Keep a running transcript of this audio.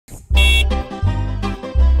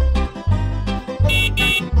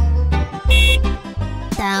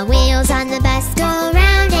on the bus go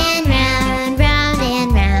round and round, round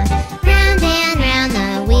and round, round and round.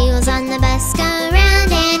 The wheels on the bus go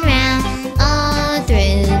round and round, all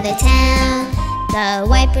through the town. The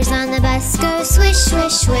wipers on the bus go swish,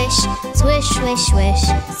 swish, swish, swish, swish, swish,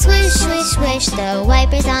 swish, swish, swish. The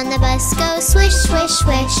wipers on the bus go swish, swish,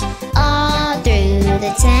 swish, all through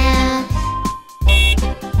the town.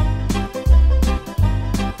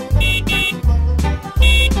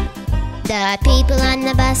 The people on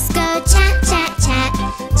the bus go chat, chat, chat,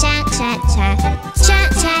 chat, chat, chat, chat,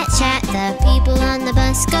 chat, chat. The people on the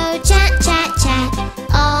bus go chat, chat, chat,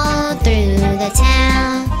 all through the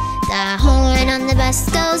town. The horn on the bus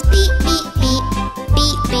goes beep, beep, beep,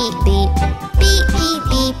 beep, beep, beep, beep, beep,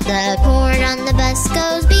 beep. The horn on the bus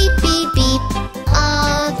goes beep, beep, beep,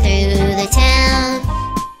 all through the town.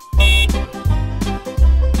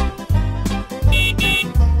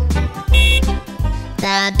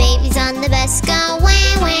 The babies on the bus go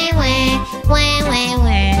wah, wah, wah, wah, wah,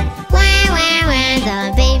 wah, wah, wah, wah.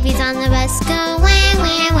 The babies on the bus go wah,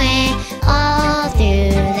 wah, wah, all through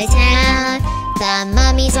the town. The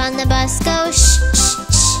mummies on the bus go shh, shh,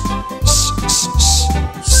 shh, shh, shh,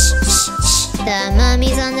 shh, shh, shh. The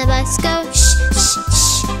mummies on the bus go shh, shh,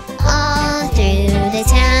 shh, all through the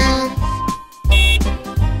town.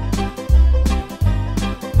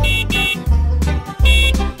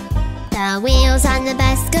 The wheels on the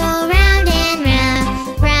bus go round and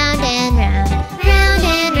round, round and round, round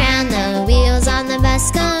and round. The wheels on the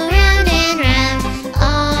bus go round and round,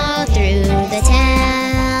 all through the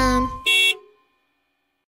town.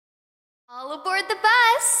 All aboard the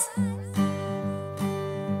bus!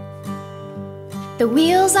 The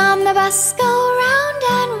wheels on the bus go round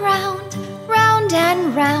and round, round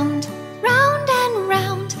and round, round and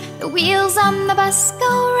round. The wheels on the bus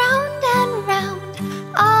go round and round,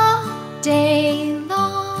 all day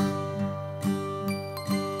long.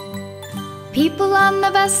 People on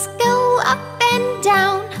the bus go up and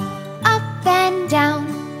down, up and down,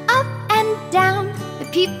 up and down. The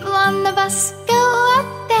people on the bus go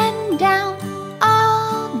up and down,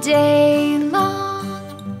 all day long.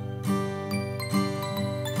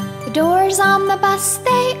 The doors on the bus,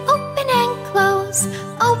 they open and close,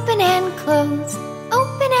 open and close,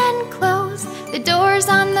 open and close. The doors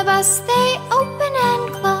on the bus, they open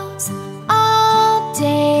and close, all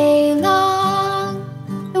day long.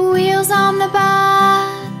 The wheels on the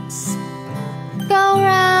bus go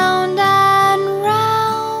round and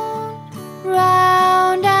round,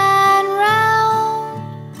 round and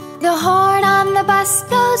round. The horn on the bus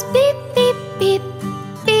goes beep, beep, beep,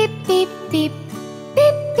 beep, beep, beep,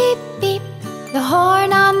 beep, beep, beep. The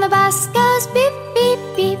horn on the bus goes beep, beep,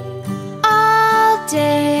 beep, all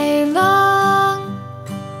day long.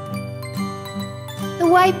 The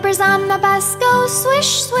wipers on the bus go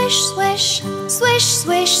swish, swish, swish, swish,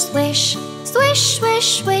 swish, swish, swish,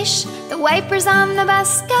 swish, swish. The wipers on the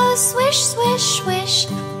bus go swish, swish, swish,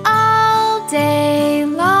 all day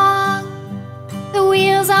long. The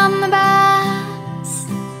wheels on the bus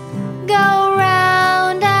go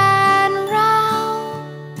round and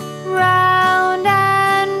round, round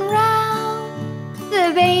and round.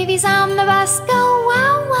 The babies on the bus go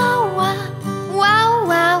wow, wow, wow, wow,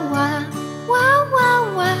 wow, wow, wow, wow,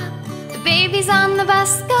 wow. The babies on the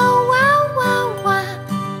bus go wow, wow, wow,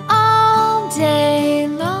 all day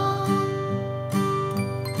long.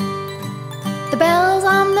 The bells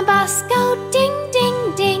on the bus go ding,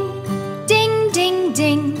 ding, ding, ding, ding,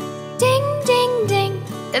 ding, ding, ding, ding.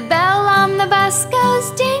 The bell on the bus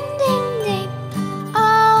goes ding, ding, ding,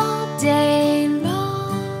 all day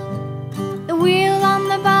long. The wheel on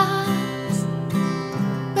the bus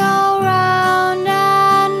go round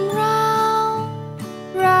and round,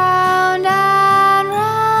 round and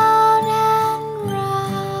round and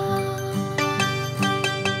round.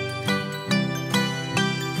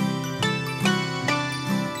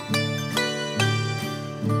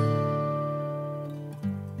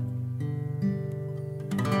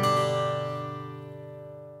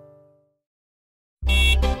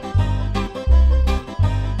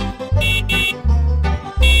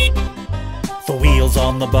 The wheels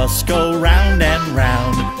on the bus go round and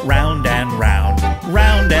round, round and round,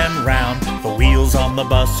 round and round. The wheels on the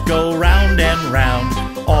bus go round and round,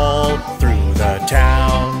 all through the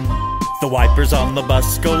town. The wipers on the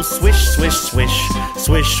bus go swish, swish, swish,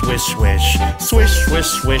 swish, swish, swish, swish, swish,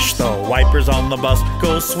 swish. The wipers on the bus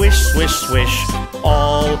go swish, swish, swish,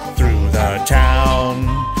 all through the town.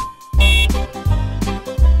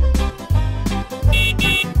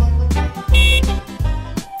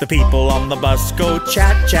 The people on the bus go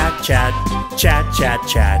chat, chat, chat, Chat, chat,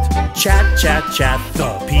 chat, chat, chat, chat.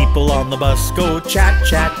 The people on the bus go chat,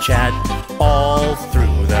 chat, chat all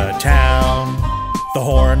through the town. The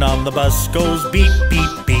horn on the bus goes beep,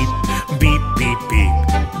 beep, beep, beep, beep, beep,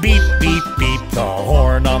 beep, beep, beep. The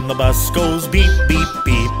horn on the bus goes beep, beep,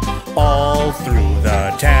 beep all through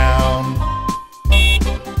the town.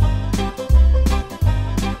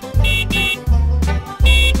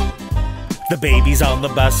 The babies on the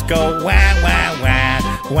bus go wah, wah, wah,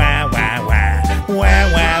 wah, wah, wah,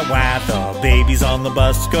 wah, wah, wah. The babies on the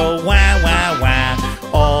bus go wah, wah, wah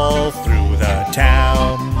all through the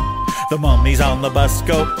town. The mummies on the bus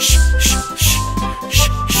go shh, shh, shh, shh,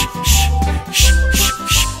 shh, shh, shh, shh,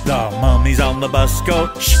 shh. The mummies on the bus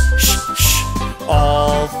go shh, shh, shh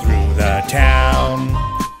all through the town.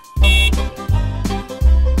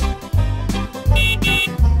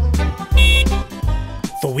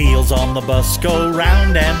 The wheels on the bus go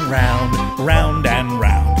round and round, round and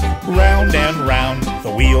round, round and round.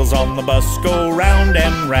 The wheels on the bus go round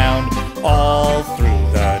and round all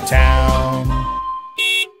through the town.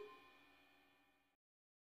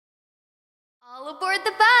 All aboard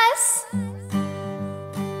the bus!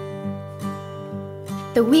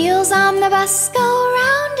 The wheels on the bus go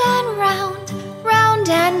round and round, round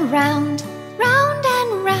and round, round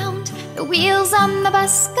and round. The wheels on the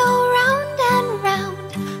bus go round and round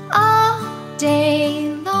all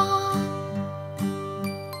day long.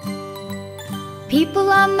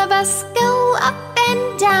 People on the bus go up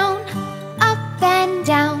and down, up and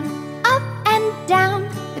down, up and down.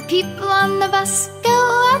 The people on the bus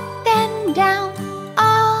go up and down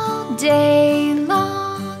all day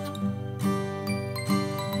long.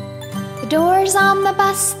 The doors on the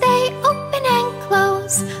bus, they open and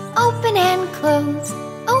close, open and close,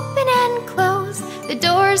 open and close. The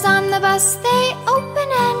doors on the bus, they open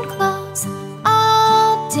and close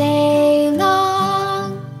all day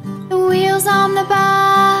long. The wheels on the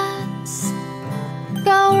bus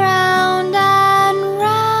go round and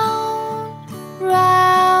round,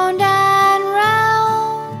 round and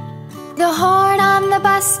round. The horn on the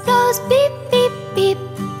bus goes beep, beep, beep,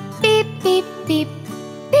 beep, beep, beep,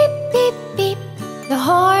 beep, beep, beep. The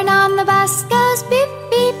horn on the bus goes beep,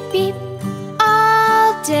 beep, beep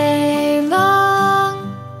all day long.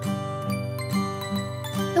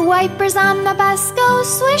 The wipers on the bus go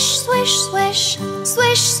swish, swish, swish,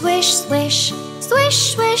 swish, swish, swish,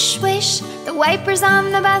 swish, swish, swish. The wipers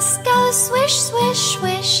on the bus go swish, swish,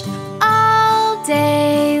 swish all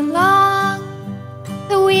day long.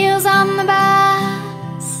 The wheels on the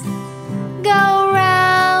bus go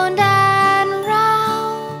round and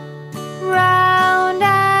round, round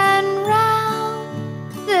and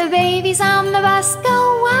round. The babies on the bus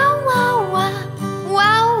go wow, wow, wow,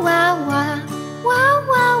 wow, wow, wow, wow,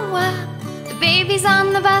 wow, wow. The babies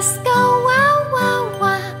on the bus go wow, wow,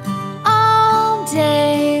 wow all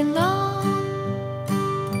day long.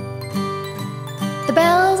 The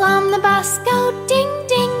bells on the bus go ding,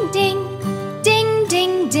 ding, ding, ding,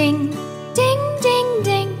 ding, ding, ding, ding,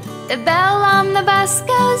 ding. The bell on the bus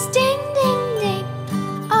goes ding, ding, ding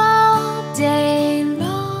all day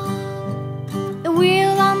long. The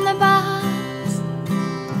wheel on the bus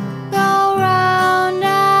go round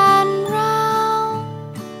and round,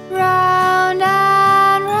 round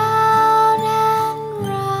and round and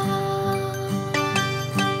round.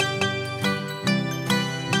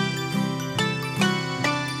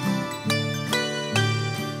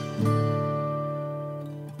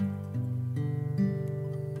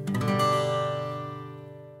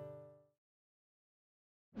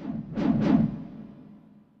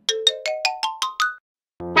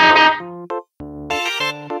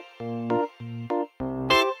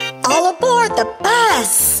 All aboard the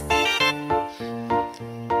bus!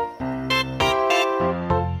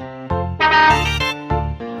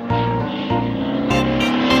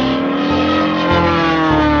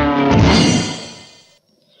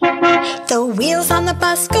 The wheels on the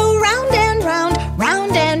bus go round and round,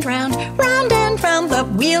 round and round, round and round. The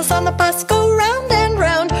wheels on the bus go round and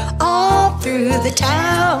round all through the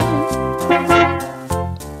town.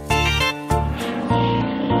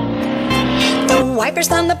 The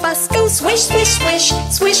wipers on the bus go swish, swish, swish,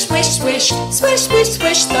 swish, swish, swish, swish, swish,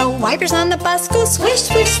 swish. The wipers on the bus go swish,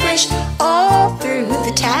 swish, swish all through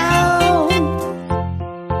the town.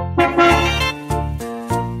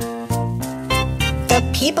 The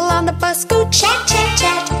people on the bus go chat, chat,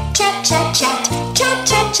 chat, chat, chat, chat, chat,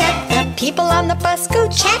 chat, chat. The people on the bus go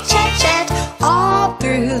chat, chat, chat all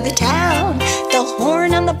through the town. The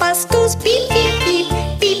horn on the bus goes beep, beep, beep,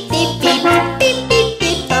 beep, beep, beep, beep, beep,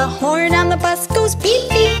 beep. The horn on the bus goes beep,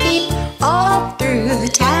 beep, beep all through the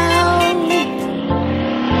town.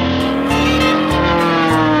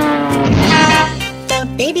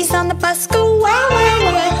 babies on the bus go wah, wah,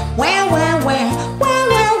 wah, wah, wah, wah, wah,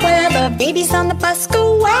 wah, wah. The babies on the bus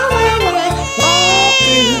go wah, wah, wah, all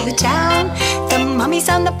through the town. The mummies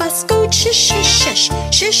on the bus go shush, shush, shush,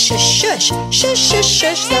 shush, shush, shush, shush, shush,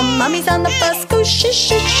 shush. The mummies on the bus go shush,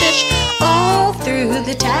 shush, shush, all through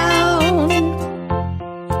the town.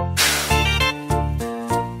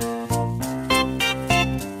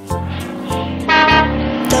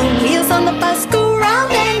 On the bus go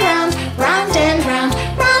round and round, round and round,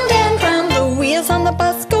 round and round. The wheels on the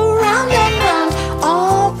bus go round and round,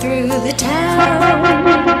 all through the town.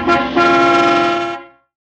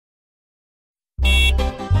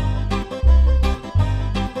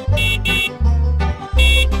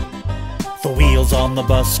 The wheels on the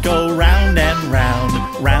bus go round and round,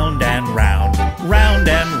 round and round, round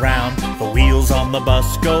and round. The wheels on the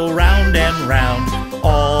bus go round and round,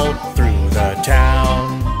 all through the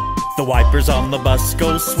town. The wipers on the bus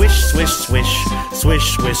go swish, swish, swish,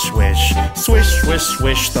 swish, swish, swish, swish, swish,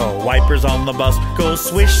 swish. The wipers on the bus go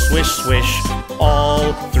swish, swish, swish,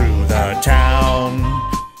 all through the town.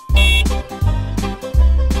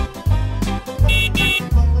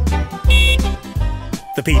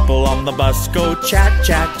 The people on the bus go chat,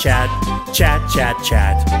 chat, chat, chat, chat,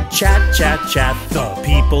 chat, chat, chat, chat. The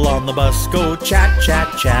people on the bus go chat, chat,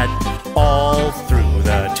 chat, all through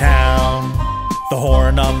the town. The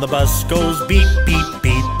horn on the bus goes beep, beep,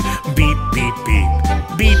 beep, beep, beep, beep,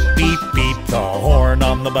 beep, beep, beep. The horn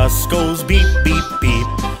on the bus goes beep, beep, beep,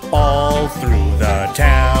 all through the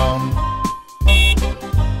town.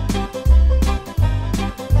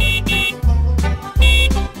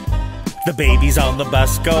 The babies on the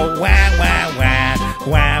bus go wah, wah, wah,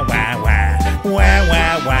 wah, wah, wah, wah,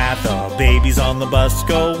 wah, wah. The babies on the bus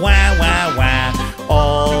go wah, wah, wah,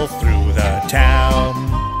 all through the town.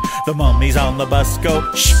 The mummies on the bus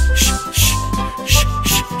go shh, shh, shh, shh,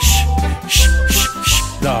 shh, shh, shh, shh,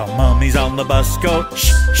 shh. The mummies on the bus go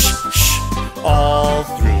shh, shh, shh, all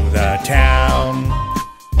through the town.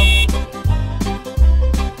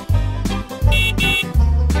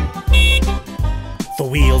 The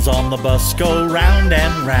wheels on the bus go round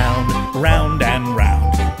and round, round and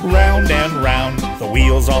round, round and round. The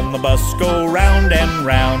wheels on the bus go round and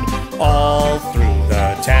round, all through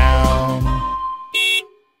the town.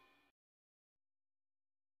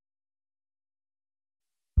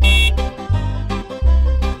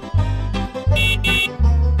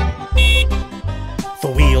 The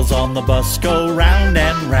wheels on the bus go round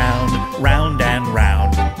and round, round and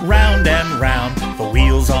round, round and round. The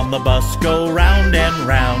wheels on the bus go round and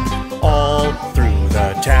round, all through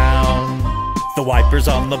the town. The wipers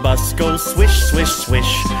on the bus go swish, swish,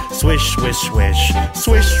 swish, swish, swish, swish,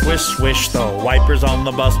 swish, swish, swish. The wipers on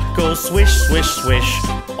the bus go swish, swish, swish,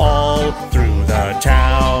 all through the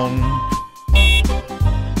town.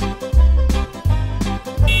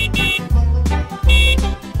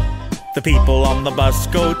 The people on the bus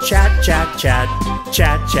go chat, chat, chat,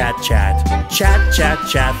 chat, chat, chat, chat, chat,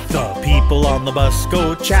 chat. The people on the bus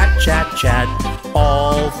go chat, chat, chat,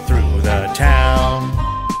 all through the town.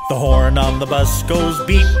 The horn on the bus goes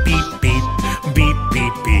beep, beep, beep, beep,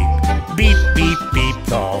 beep, beep, beep, beep, beep.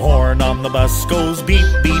 The horn on the bus goes beep,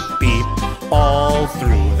 beep, beep, all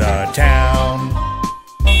through the town.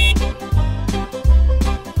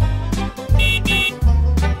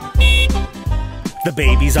 The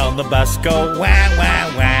babies on the bus go wah,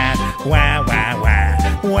 wah, wah, wah, wah, wah,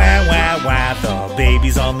 wah, wah, wah. The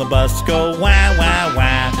babies on the bus go wah, wah,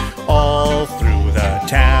 wah, all through the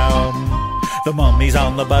town. The mummies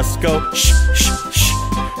on the bus go shh, shh, shh,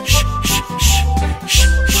 shh, shh, shh, shh,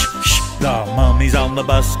 shh, shh. The mummies on the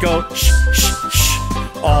bus go shh, shh, shh,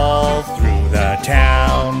 all through the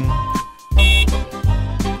town.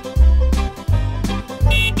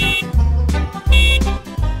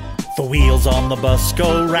 The wheels on the bus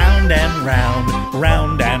go round and round,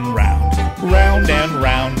 round and round, round and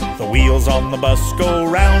round. The wheels on the bus go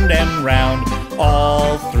round and round,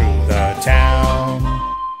 all through the town.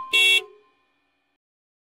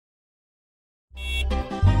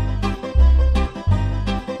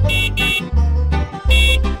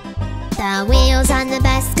 The wheels on the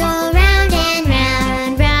bus go round and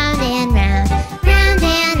round, round and round, round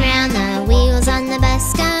and round. The wheels on the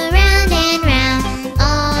bus go round and round,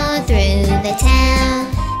 all through the town.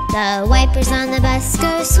 The wipers on the bus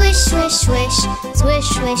go swish, swish, swish, swish,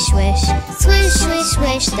 swish, swish, swish, swish,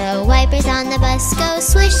 swish. The wipers on the bus go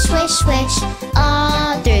swish, swish, swish,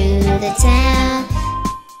 all through the town.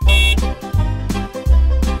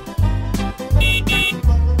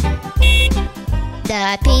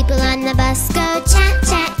 The people on the bus go chat,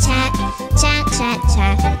 chat, chat, chat, chat,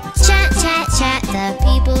 chat, chat, chat, chat. The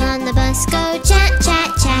people on the bus go chat,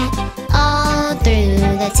 chat, chat, all through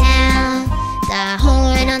the town. The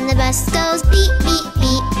horn on the bus goes beep, beep,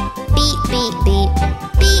 beep, beep, beep, beep,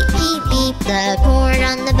 beep, beep, beep. The horn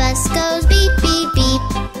on the bus goes beep, beep, beep,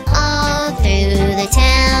 all through the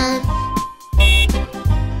town.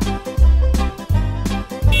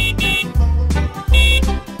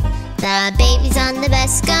 The babies on the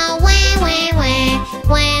bus go wah, wah, wah,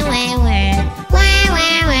 wah, wah, wah, wah,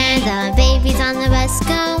 wah, wah. The babies on the bus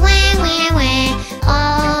go wah, wah, wah,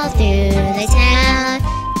 all through the town.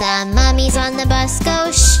 The mummies on the bus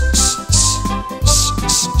go shh, shh, shh, shh,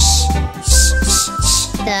 shh, shh, shh,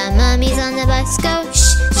 shh. The mummies on the bus go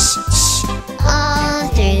shh, shh, shh, all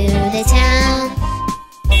through the town.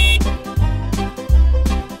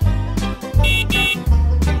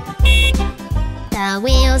 The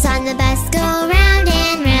wheels on the bus go round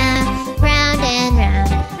and round, round and round,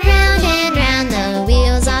 round and round. The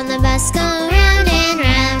wheels on the bus go round and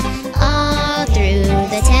round, all through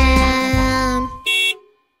the town.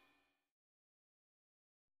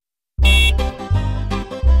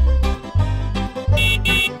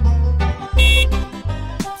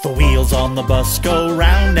 The wheels on the bus go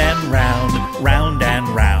round and round, round and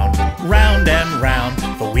round, round and round.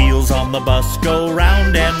 The wheels on the bus go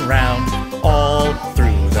round and round, all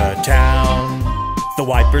through the town. The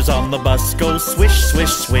wipers on the bus go swish, swish,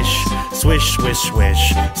 swish, swish, swish,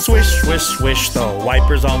 swish, swish, swish, swish. The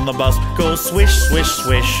wipers on the bus go swish, swish,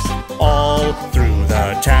 swish, all through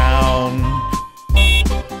the town.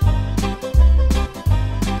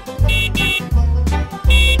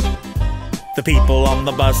 The people on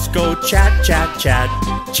the bus go chat, chat, chat,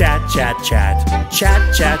 chat, chat, chat,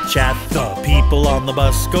 chat, chat, chat. The people on the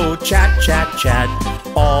bus go chat, chat, chat,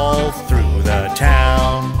 all through the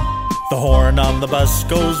town. The horn on the bus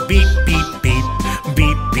goes beep, beep, beep,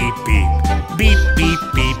 beep, beep, beep, beep, beep,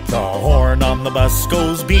 beep. The horn on the bus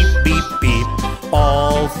goes beep, beep, beep,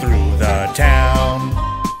 all through the town.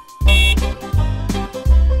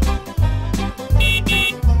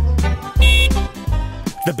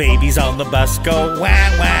 The babies on the bus go wah,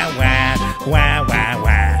 wah, wah, wah, wah,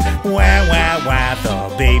 wah, wah, wah, wah.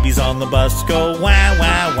 The babies on the bus go wah,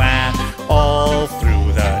 wah, wah, all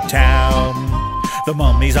through the town. The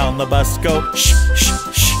mummies on the bus go shh, shh,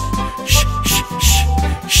 shh, shh, shh, shh,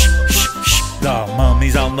 shh, shh, shh. The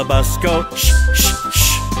mummies on the bus go shh, shh,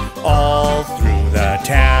 shh, all through the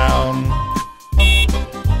town.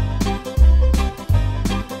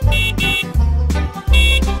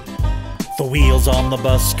 The wheels on the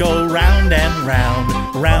bus go round and round,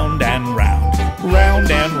 round and round,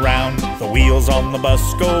 round and round. The wheels on the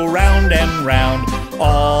bus go round and round,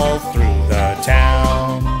 all through the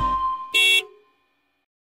town.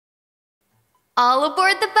 All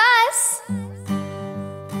aboard the bus!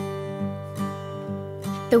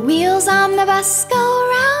 The wheels on the bus go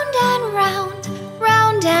round and round,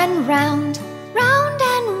 round and round, round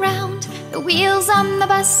and round. The wheels on the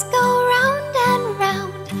bus go round and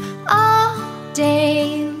round, all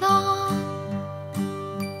day long.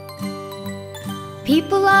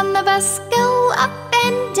 People on the bus go up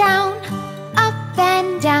and down, up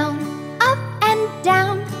and down, up and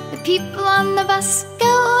down. The people on the bus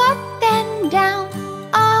go up and down,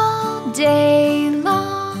 all day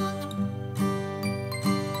long.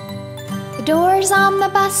 The doors on the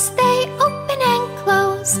bus, they open and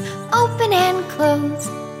close, open and close,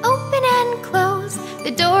 open and close.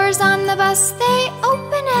 The doors on the bus, they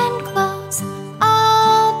open and close,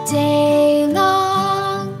 all day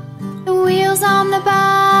long. The wheels on the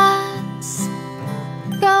bus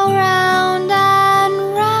go round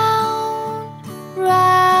and round,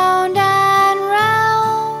 round and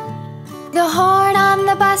round. The horn on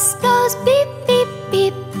the bus goes beep, beep,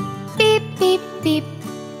 beep, beep, beep, beep,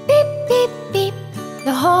 beep, beep, beep.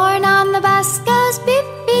 The horn on the bus goes beep,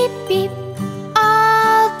 beep, beep,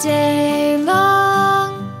 all day long.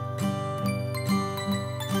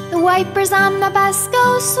 The wipers on the bus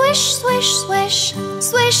go swish, swish, swish,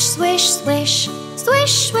 swish, swish, swish,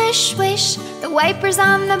 swish, swish, swish. The wipers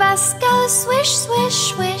on the bus go swish,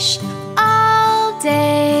 swish, swish, all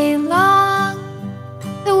day long.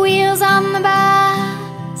 The wheels on the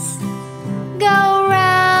bus go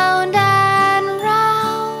round and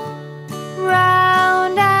round,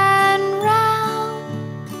 round and round.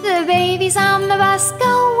 The babies on the bus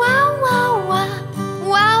go wow, wow, wow,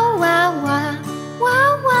 wow, wow, wow,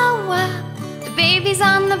 wow, wow, wow. The babies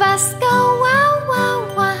on the bus go wow, wow,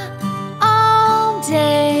 wow, all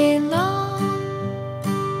day long.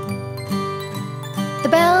 The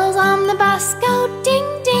bells on the bus go ding,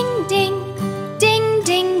 ding, ding, ding,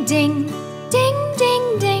 ding, ding, ding,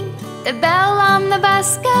 ding, ding. The bell on the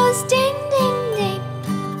bus goes ding, ding, ding,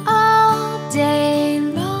 all day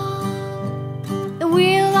long. The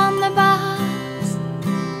wheel on the bus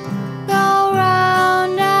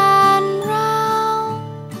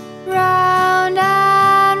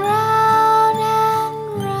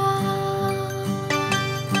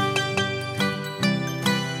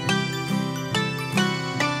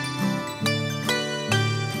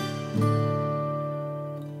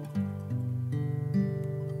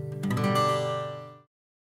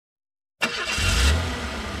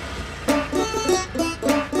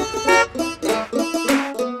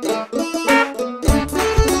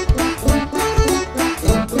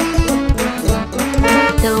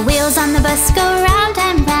bus go round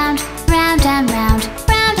and round, round and round,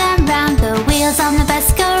 round and round. The wheels on the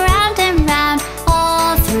bus go round and round,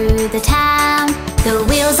 all through the town. The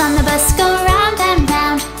wheels on the bus go round and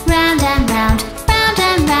round, round and round, round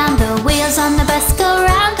and round. The wheels on the bus go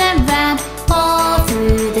round and round, all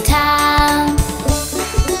through the town.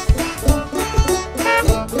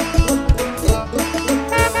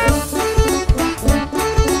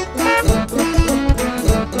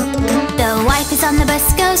 The wipers on the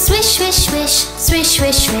bus go swish, swish, swish, swish,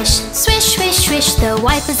 swish, swish, swish, swish, swish. The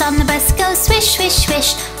wipers on the bus go swish, swish,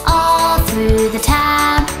 swish, all through the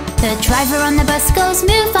town. The driver on the bus goes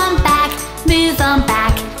move on back, move on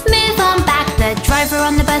back, move on back. The driver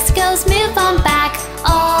on the bus goes move on back,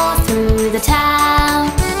 all through the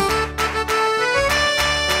town.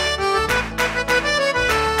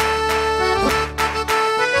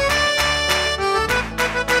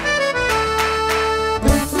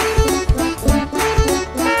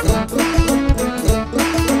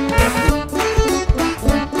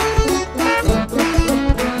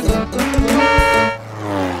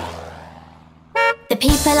 The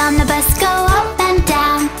people on the bus go up and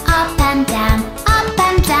down, up and down, up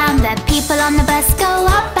and down. The people on the bus go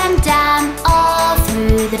up and down, all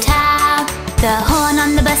through the town. The horn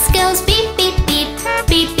on the bus goes beep, beep, beep,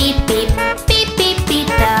 beep, beep, beep, beep, beep, beep.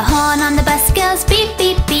 The horn on the bus goes beep,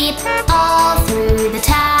 beep, beep, all through the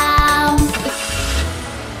town.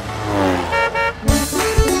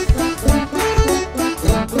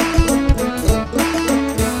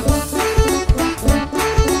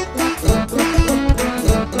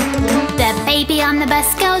 The baby on the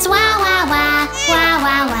bus goes wah, wah, wah, wah,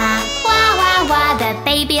 wah, wah, wah, wah, wah. The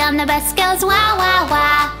baby on the bus goes wah, wah,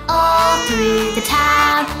 wah, all through the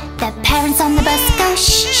town. The parents on the bus go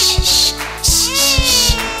shh, shh, shh,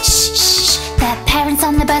 shh, shh, shh. The parents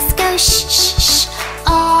on the bus go shh, shh, shh,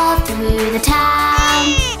 all through the town.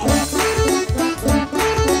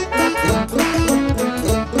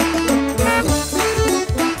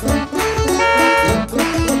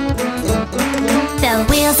 The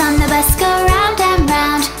wheels on the bus go round and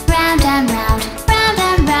round, round and round, round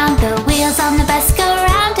and round. The wheels on the bus go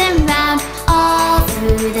round and round, all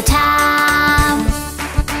through the town.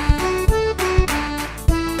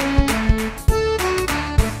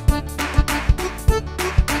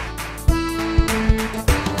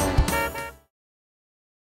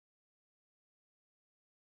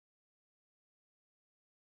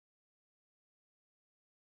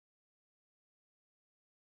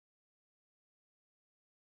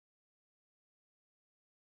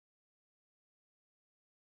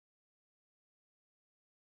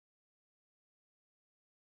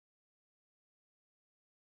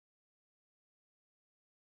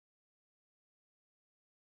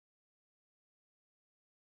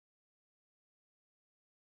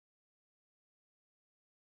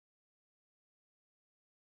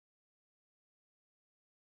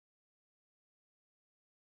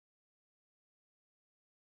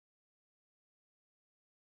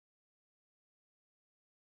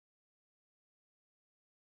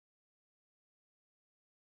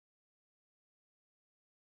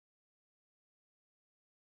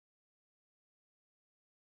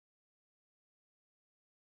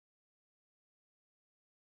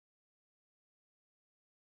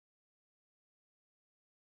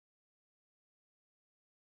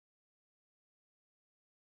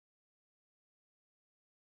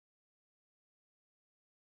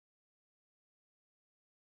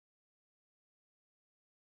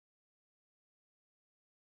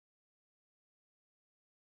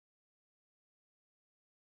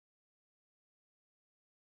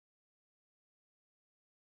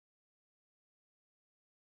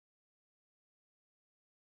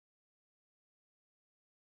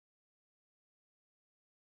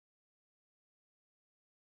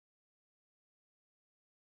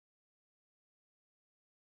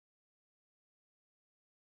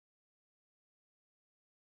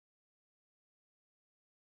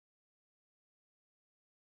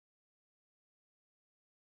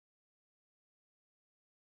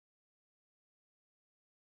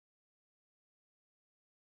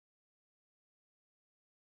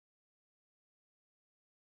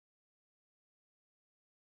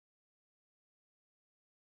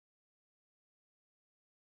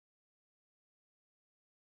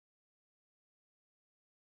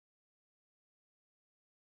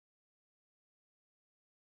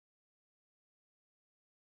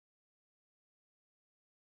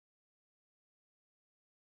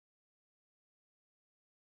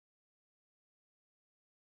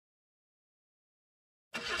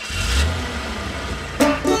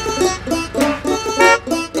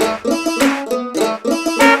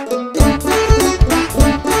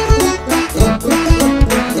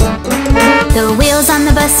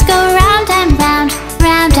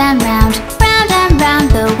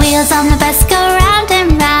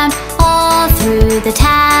 through the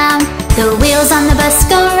town. The wheels on the bus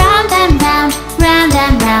go round and round, round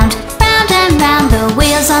and round, round and round. The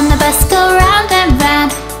wheels on the bus go round and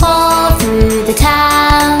round, all through the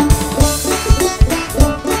town.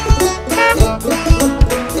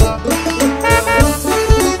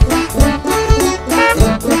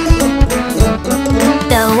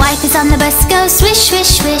 The wipers on the bus go swish,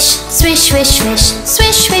 swish, swish, swish, swish, swish,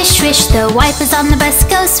 swish, swish, swish. The wipers on the bus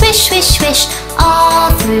go swish, swish, swish,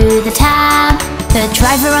 all through the town. The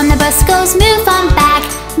driver on the bus goes move on back,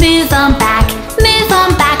 move on back, move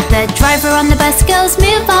on back. The driver on the bus goes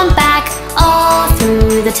move on back, all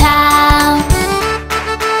through the town.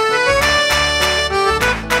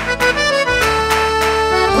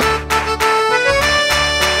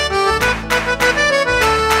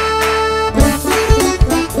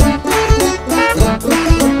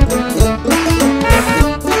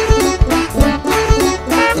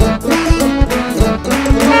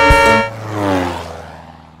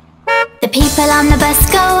 People on the bus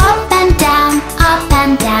go up and down, up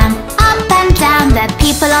and down, up and down. The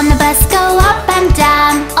people on the bus go up and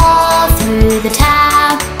down, all through the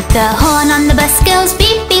town. The horn on the bus goes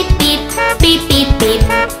beep, beep, beep, beep, beep, beep,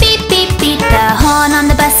 beep, beep, beep. The horn on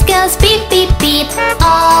the bus goes beep, beep, beep,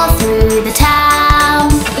 all through the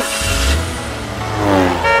town.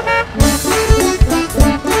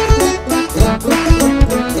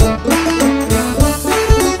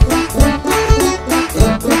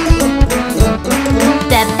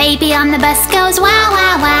 The baby on the bus goes wah,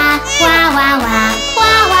 wah, wah, wah, wah, wah,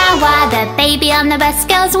 wah, wah, wah. The baby on the bus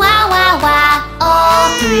goes wah, wah, wah, all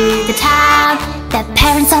through the town. The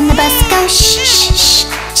parents on the bus go shh, shh, shh,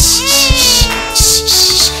 shh, shh,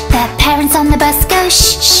 shh. The parents on the bus go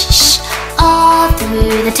shh, shh, shh, all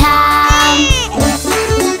through the town.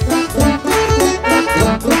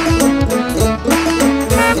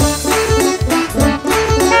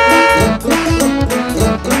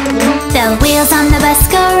 The wheels on the bus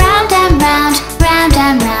go round and round, round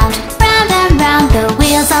and round, round and round. The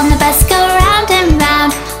wheels on the bus go round and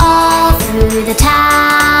round, all through the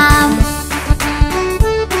town.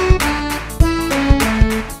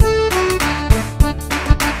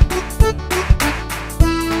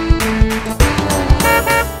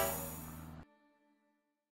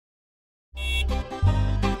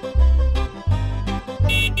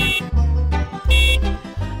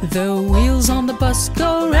 The wheels on the bus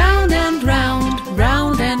go round and round,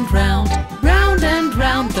 round and round, round and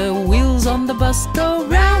round. The wheels on the bus go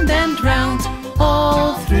round and round,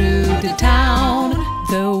 all through the town.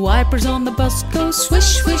 The wipers on the bus go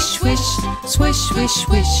swish, swish, swish, swish, swish,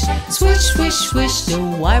 swish, swish, swish, swish. The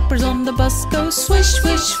wipers on the bus go swish,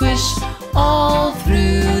 swish, swish, all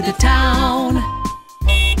through the town.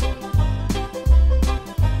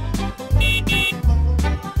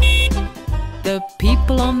 The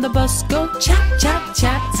people on the bus go chat, chat,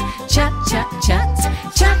 chat, chat, chat, chat,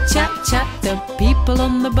 chat, chat, chat. The people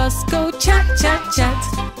on the bus go chat, chat, chat,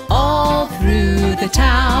 all through the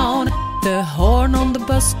town. The horn on the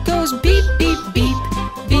bus goes beep, beep, beep,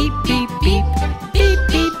 beep, beep, beep, beep,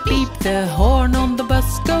 beep, beep. The horn on the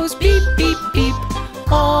bus goes beep, beep, beep,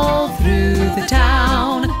 all through the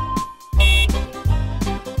town.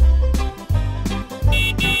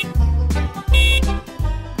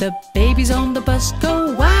 The babies on the bus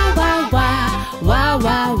go wah, wah, wah, wah,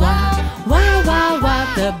 wah, wah, wah, wah,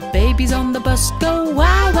 wah. The babies on the bus go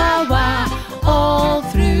wah, wah, wah, all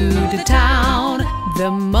through the town. The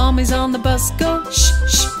mommies on the bus go shh,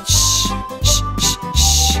 shh, shh, shh, shh,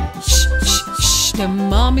 shh, shh, shh. The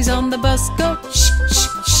mommies on the bus go shh, shh,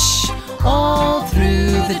 shh, all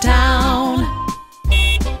through the town.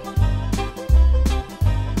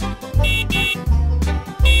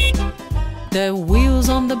 The wheels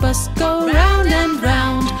on the bus go round and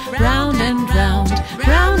round, round and round,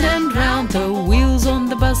 round and round. The wheels on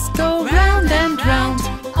the bus go round and round,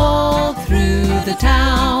 all through the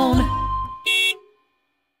town.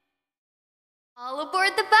 All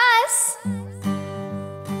aboard the bus!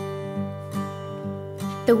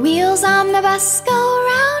 The wheels on the bus go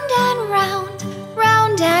round and round,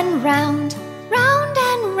 round and round, round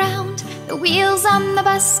and round. The wheels on the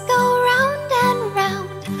bus go round and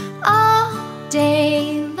round, all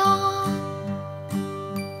day long.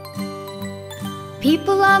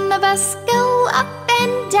 People on the bus go up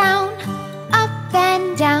and down, up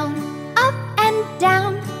and down, up and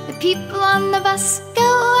down. The people on the bus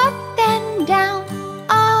go up and down,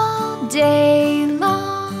 all day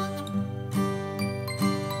long.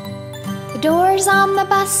 The doors on the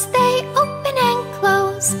bus, they open and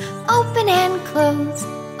close, open and close,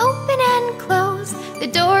 open and close. The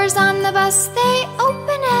doors on the bus, they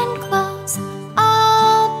open and close,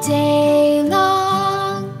 all day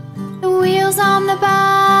long. The wheels wheels on the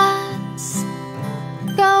bus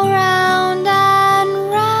go round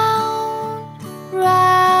and round,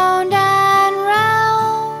 round and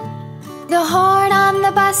round. The horn on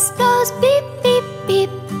the bus goes beep, beep, beep,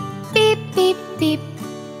 beep, beep, beep,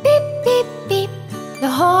 beep, beep, beep. The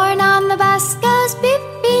horn on the bus goes beep,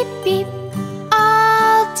 beep, beep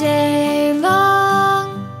all day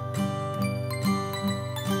long.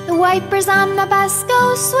 The wipers on the bus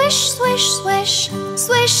go swish, swish, swish,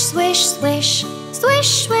 swish, swish, swish,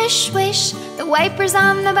 swish, swish, swish. The wipers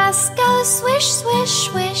on the bus go swish, swish,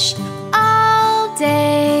 swish all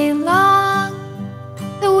day long.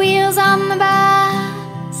 The wheels on the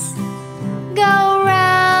bus go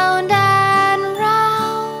round and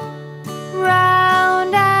round,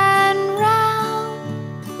 round and round.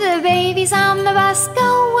 The babies on the bus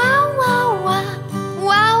go wow, wow, wow,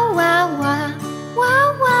 wow, wow, wow, wow,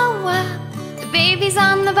 wow, wow. The babies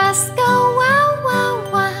on the bus go wow,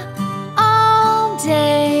 wow, wow all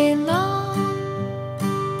day long.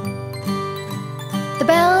 The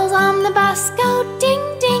bells on the bus go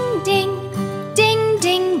ding, ding, ding, ding,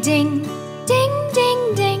 ding, ding, ding,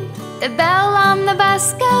 ding, ding. The bell on the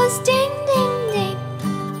bus goes ding, ding, ding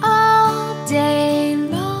all day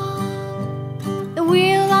long. The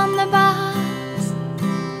wheel on the bus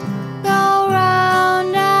go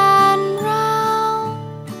round and round,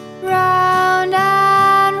 round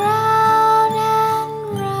and round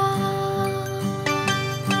and round.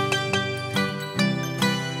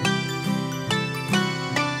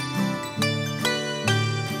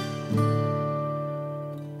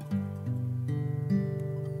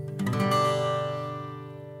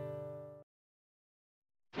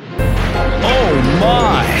 Oh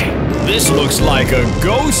my! This looks like a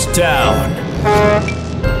ghost town.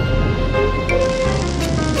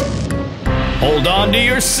 Hold on to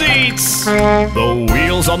your seats. The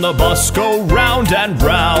wheels on the bus go round and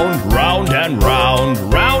round, round and round,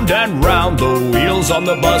 round and round. The wheels on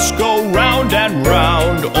the bus go round and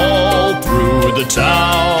round all through the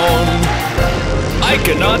town. I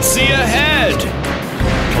cannot see ahead.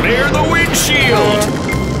 Clear the windshield.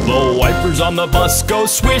 The wipers on the bus go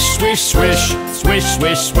swish, swish, swish, swish,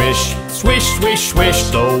 swish, swish, swish, swish, swish.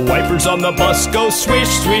 The wipers on the bus go swish,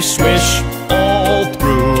 swish, swish all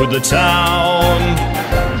through the town.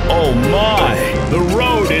 Oh my, the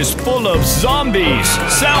road is full of zombies.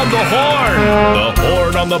 Sound the horn. The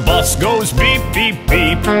horn on the bus goes beep, beep,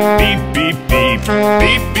 beep, beep, beep, beep,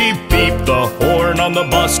 beep, beep, beep. The horn on the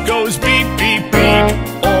bus goes beep, beep, beep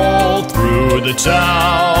all through the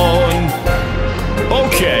town.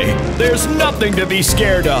 Okay, there's nothing to be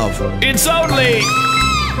scared of. It's only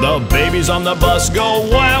the babies on the bus go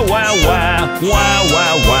wah, wah, wah, wah,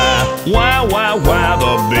 wah, wah, wah, wah, wah.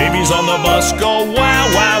 The babies on the bus go wah,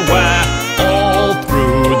 wah, wah, all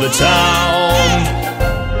through the town.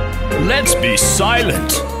 Let's be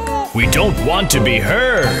silent. We don't want to be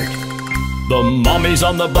heard. The mommies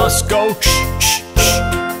on the bus go shh, shh,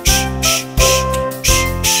 shh, shh, shh, shh,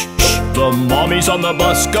 shh, shh. The mommies on the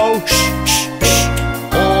bus go shh, shh,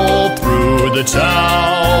 all through the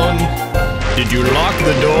town. Did you lock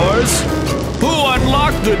the doors? Who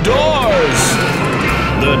unlocked the doors?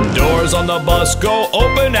 The doors on the bus go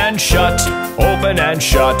open and shut, open and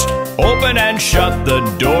shut, open and shut. The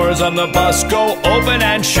doors on the bus go open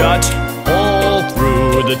and shut all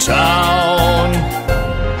through the town.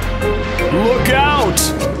 Look out!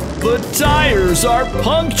 The tires are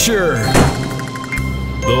punctured.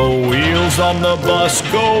 The wheels on the bus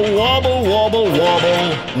go wobble, wobble,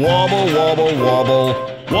 wobble, wobble, wobble, wobble,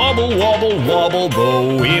 wobble, wobble, wobble.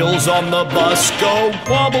 The wheels on the bus go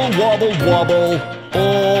wobble, wobble, wobble,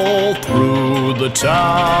 all through the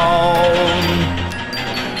town.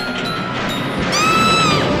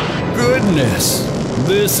 Goodness,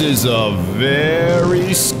 this is a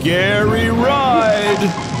very scary ride.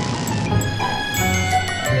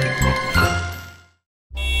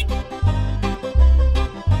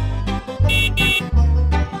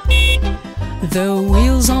 The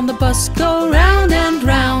wheels on the bus go round and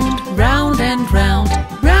round, round and round,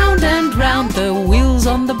 round and round. The wheels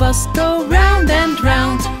on the bus go round and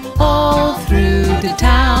round, all through the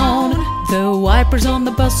town. The wipers on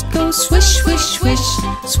the bus go swish, swish, swish,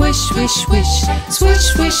 swish, swish, swish, swish,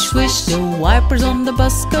 swish, swish. The wipers on the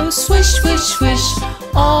bus go swish, swish, swish,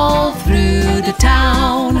 all through the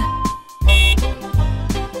town.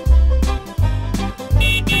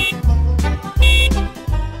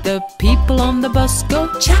 The people on the bus go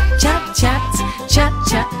chat, chat, chat, chat,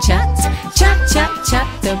 chat, chat, chat, chat, chat.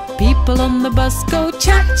 The people on the bus go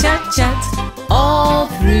chat, chat, chat, all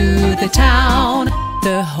through the town.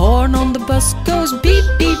 The horn on the bus goes beep,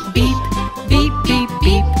 beep, beep, beep, beep,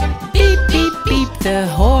 beep, beep, beep, beep. The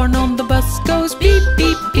horn on the bus goes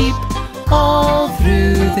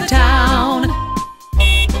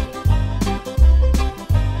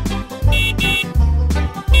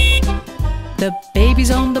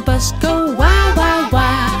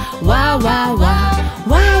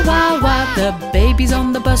The babies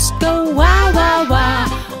on the bus go wow, wow,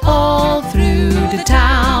 wow, all through the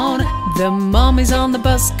town. The mommies on the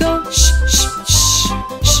bus go shh, shh, shh,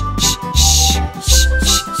 shh, shh, shh,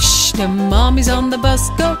 shh, shh. The mommies on the bus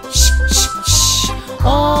go shh, shh, shh,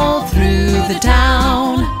 all through the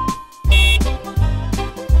town.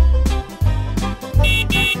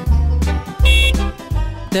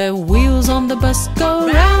 The wheels on the bus go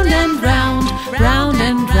round and round, round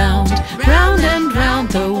and round, round and round.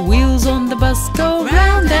 The wheels on the bus go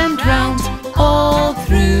round and round, all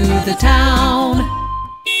through the town.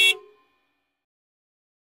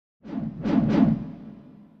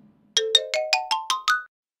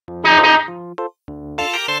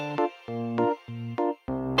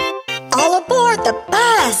 All aboard the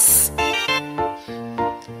bus!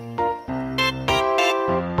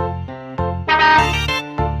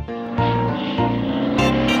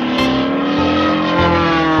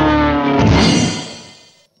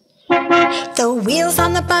 The wheels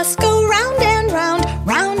on the bus go round and round,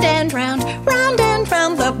 round and round, round and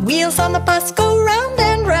round. The wheels on the bus go round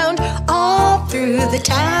and round, all through the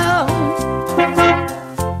town.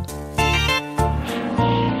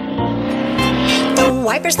 The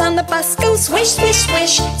wipers on the bus go swish, swish,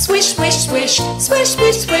 swish, swish, swish, swish, swish,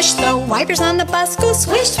 swish, swish. The wipers on the bus go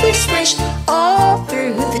swish, swish, swish, all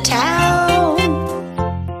through the town.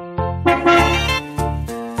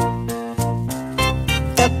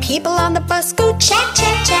 The people on the bus go chat,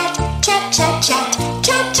 chat, chat, chat, chat, chat,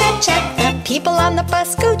 chat, chat, chat. The people on the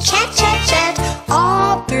bus go chat, chat, chat,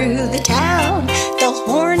 all through the town. The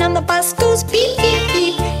horn on the bus goes beep, beep,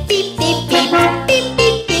 beep, beep, beep, beep, beep,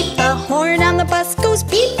 beep, beep. The horn on the bus goes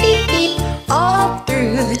beep, beep, beep, all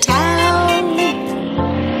through the town.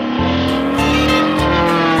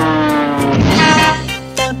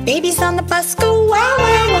 The babies on the bus go wow,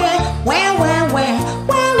 wow, wow, wow, wow, wow,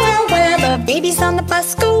 wow, wow, wow. The babies on the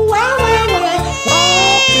bus go wow, wow, wow,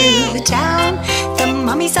 all through the town. The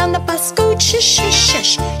mummies on the bus go shush, shush,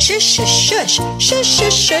 shush, shush, shush, shush, shush,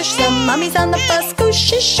 shush, shush. The mummies on the bus go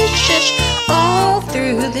shush, shush, shush, all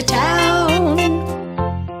through the town.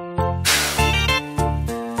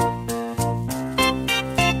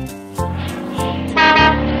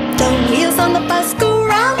 The wheels on the bus go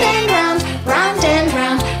round and round, round and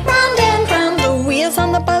round, round and round. The wheels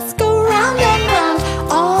on the bus go round and round,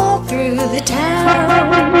 all through the town.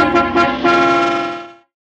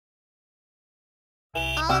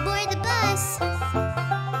 All aboard the bus.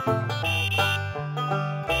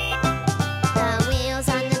 The wheels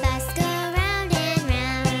on the bus go round and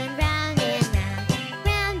round, round and round,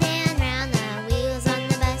 round and round. The wheels on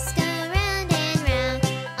the bus go round and round,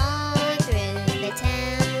 all through the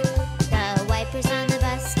town. The wipers on the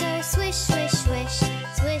bus go swish, swish, swish,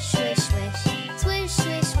 swish, swish, swish, swish,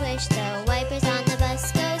 swish, swish. The wipers on the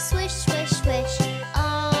bus go swish, swish, swish,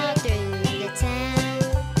 all through the town.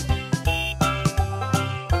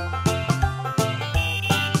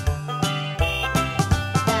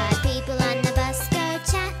 The people on the bus go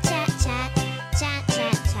chat, chat, chat, chat,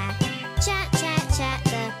 chat, chat, chat, chat, chat.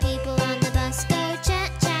 The people on the bus go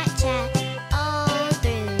chat, chat, chat, all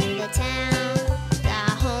through the town. The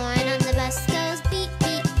horn on the bus goes beep,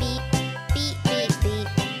 beep, beep, beep, beep, beep,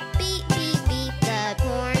 beep, beep, beep. The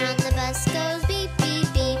horn on the bus goes beep, beep,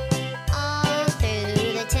 beep, all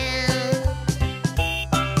through the town.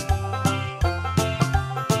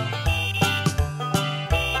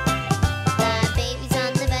 The babies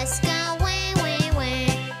on the bus go wah, wah, wah,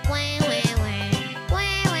 wah, wah, wah,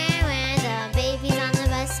 wah, wah, wah. The babies on the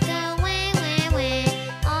bus go wah, wah, wah,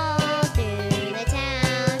 all through the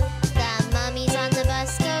town. The mummies on the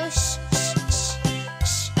bus go shh, shh, shh,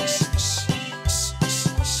 shh, shh, shh,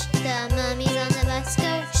 shh, shh. The mummies on the bus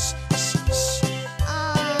go shh, shh, shh,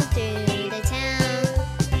 all through the town.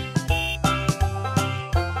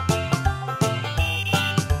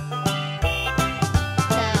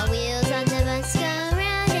 The wheels on the bus go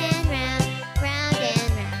round and round, round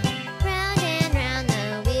and round, round and round. The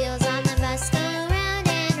wheels on the bus go round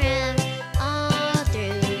and round, all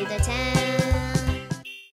through the town.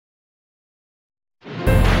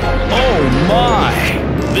 Oh my!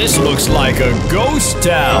 This looks like a ghost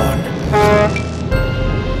town!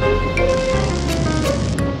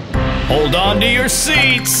 Hold on to your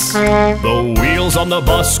seats! The wheels on the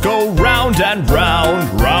bus go round and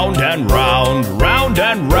round, round and round, round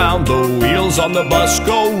and round. The wheels on the bus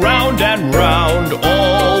go round and round,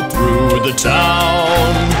 all through the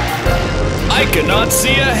town. I cannot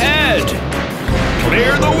see ahead!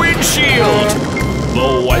 Clear the windshield!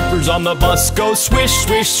 The wipers on the bus go swish,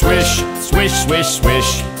 swish, swish, swish, swish,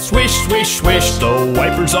 swish, swish, swish, swish. The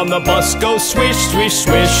wipers on the bus go swish, swish,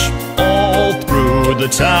 swish, all through the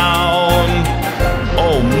town.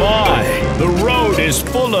 Oh my! is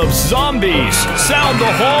full of zombies. Sound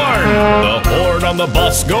the horn. The horn on the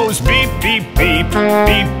bus goes beep, beep, beep.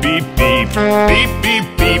 Beep, beep, beep. Beep, beep,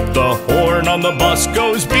 beep. The horn on the bus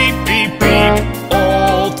goes beep, beep, beep.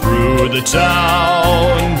 All through the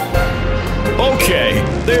town. Okay,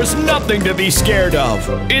 there's nothing to be scared of.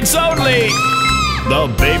 It's only... The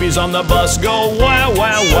babies on the bus go wah,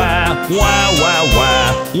 wah, wah. Wah, wah, wah.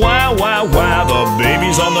 Wah, wah, wah. The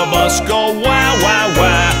babies on the bus go wah, wah,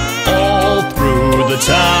 wah. All through the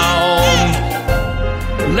town.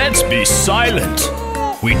 Let's be silent.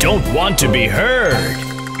 We don't want to be heard.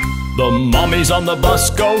 The mommies on the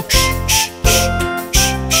bus go shh, shh, shh,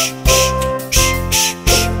 shh, shh, shh, shh, shh.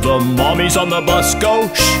 The mommies on the bus go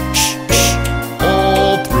shh, shh, shh.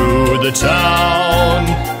 All through the town.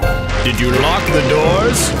 Did you lock the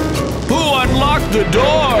doors? Who unlocked the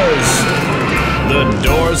doors? The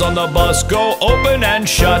doors on the bus go open and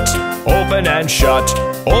shut, open and shut,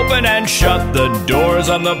 open and shut. The doors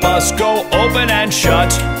on the bus go open and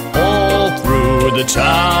shut, all through the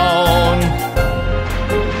town.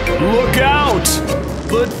 Look out!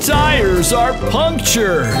 The tires are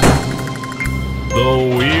punctured.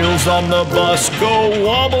 The wheels on the bus go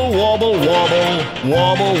wobble, wobble, wobble,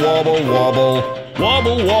 wobble, wobble, wobble.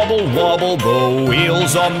 Wobble, wobble, wobble, the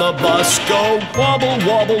wheels on the bus go wobble,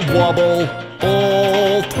 wobble, wobble,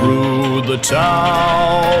 all through the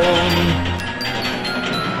town.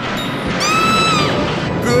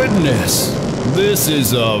 Goodness, this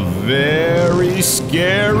is a very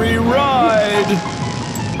scary ride.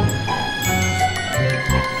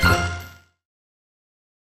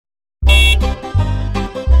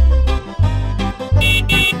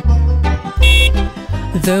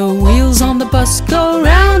 The wheels on the bus go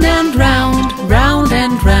round and round, round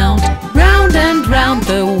and round, round and round.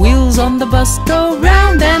 The wheels on the bus go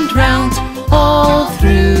round and round, all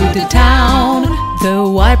through the town. The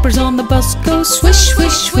wipers on the bus go swish,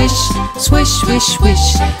 swish, swish, swish, swish,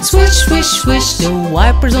 swish, swish, swish, swish. The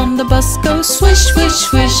wipers on the bus go swish, swish,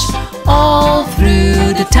 swish, all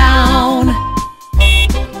through the town.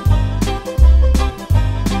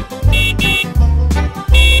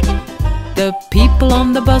 The people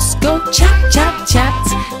on the bus go chat, chat, chat,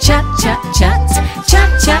 chat, chat, chat,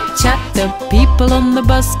 chat, chat, chat. The people on the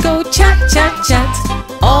bus go chat, chat, chat,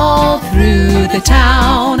 all through the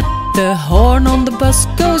town. The horn on the bus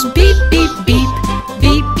goes beep, beep, beep,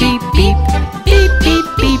 beep, beep, beep, beep, beep,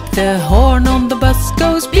 beep. The horn on the bus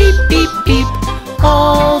goes beep, beep, beep,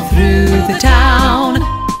 all through the town.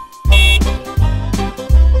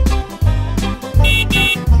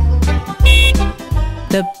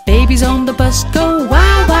 The babies on the bus go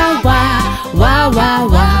wah, wah, wah, wah, wah,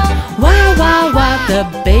 wah, wah, wah, wah. The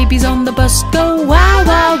babies on the bus go wah,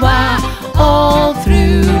 wah, wah, all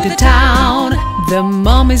through the town. The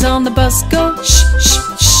mommies on the bus go shh, shh,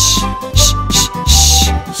 shh, shh, shh,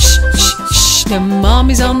 shh, shh, shh. The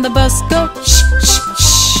mommies on the bus go shh, shh,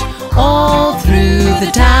 shh, all through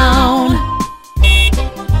the town.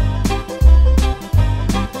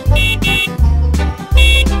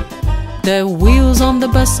 The wheels on the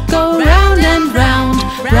bus go round and round,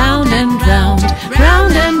 round and round,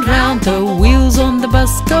 round and round. The wheels on the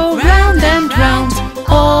bus go round and round,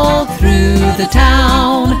 all through the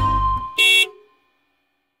town.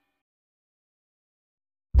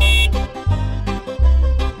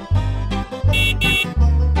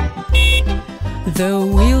 The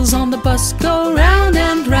wheels on the bus go round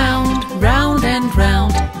and round, round and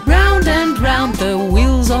round, round and round. The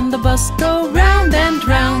wheels on the bus go round and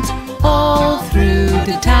round, all through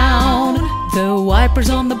the town. The wipers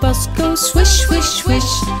on the bus go swish, swish, swish,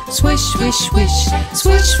 swish, swish, swish,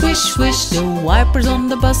 swish, swish, swish. The wipers on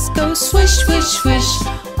the bus go swish, swish, swish,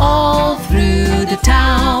 all through the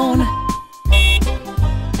town.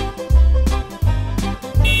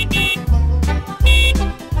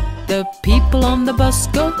 The people on the bus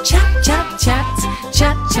go chat, chat, chat,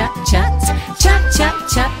 chat, chat, chat, chat, chat,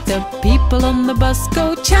 chat. The people on the bus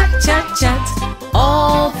go chat, chat, chat,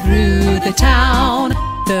 all through the town.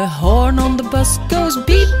 The horn on the bus goes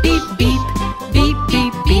beep, beep, beep, beep,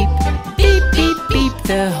 beep, beep, beep, beep, beep.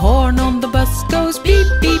 The horn on the bus goes beep,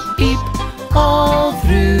 beep, beep, all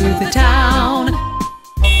through the town.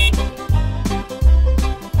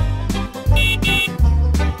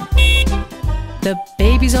 The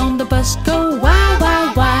babies on the bus go wah,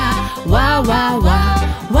 wah, wah, wah, wah,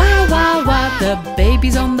 wah, wah, wah, wah. The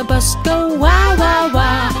babies on the bus go wah, wah,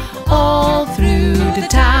 wah, all through the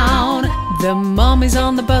town. The mommies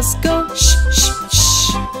on the bus go shh, shh, shh,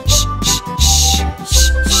 shh, shh, shh, shh,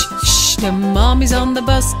 shh. The mommies on the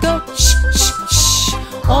bus go shh, shh, shh,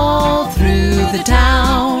 all through the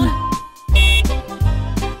town.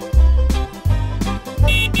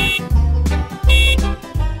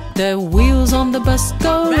 The wheels on the bus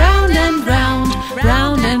go round and round,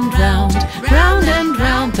 round and round, round and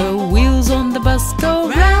round. The wheels on the bus go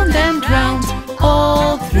round and round,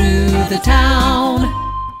 all through the town.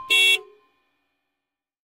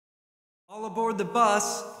 All aboard the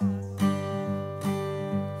bus.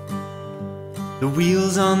 The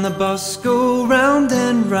wheels on the bus go round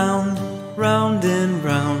and round, round and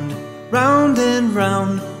round, round and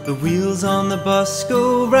round. The wheels on the bus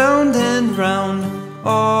go round and round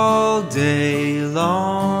all day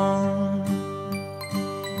long.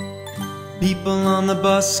 People on the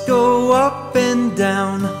bus go up and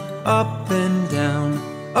down, up and down,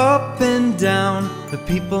 up and down. The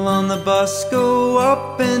people on the bus go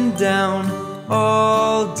up and down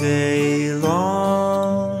all day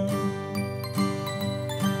long.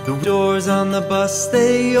 The doors on the bus,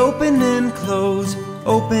 they open and close,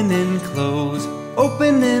 open and close,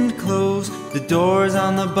 open and close. The doors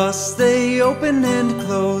on the bus, they open and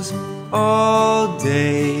close all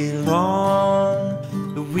day long.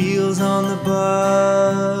 The wheels on the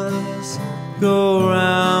bus go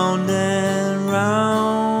round and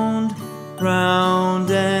round, round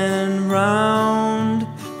and round.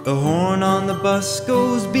 The horn on the bus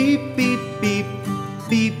goes beep, beep, beep,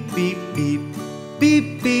 beep, beep, beep,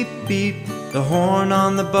 beep, beep, beep. The horn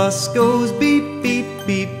on the bus goes beep, beep,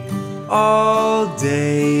 beep all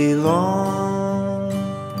day long.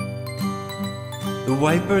 The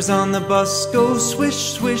wipers on the bus go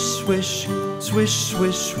swish, swish, swish, swish,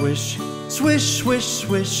 swish, swish, swish, swish,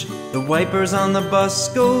 swish. The wipers on the bus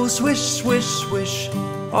go swish, swish, swish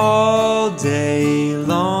all day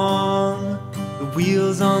long. The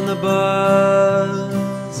wheels on the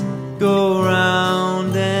bus go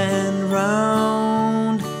round and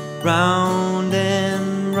round, round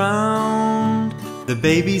and round. The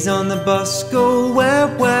babies on the bus go wah,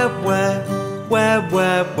 wah, wah, wah,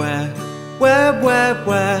 wah, wah, wah, wah,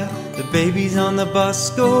 wah. The babies on the bus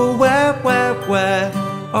go wah, wah, wah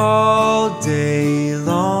all day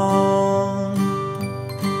long.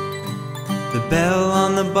 The bell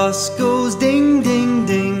on the bus goes ding, ding,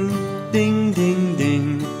 ding, ding, ding,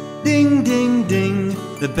 ding, ding, ding, ding.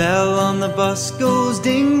 The bell on the bus goes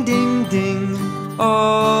ding, ding, ding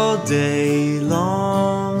all day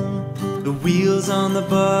long. The wheels on the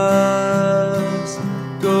bus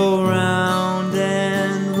go round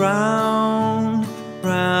and round,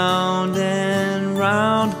 round and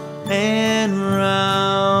round and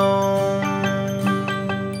round.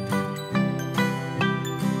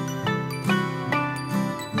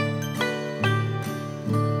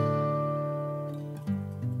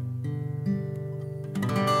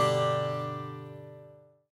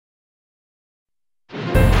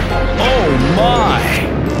 Oh my!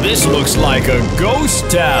 This looks like a ghost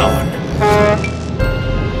town.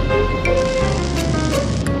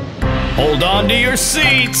 Hold on to your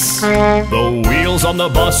seats. The wheels on the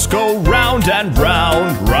bus go round and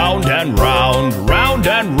round, round and round, round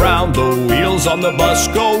and round. The wheels on the bus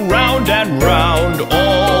go round and round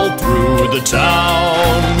all through the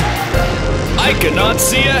town. I cannot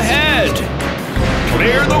see ahead.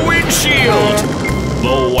 Clear the windshield.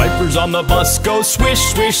 The wipers on the bus go swish,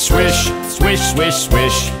 swish, swish, swish, swish,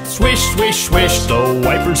 swish, swish, swish, swish. The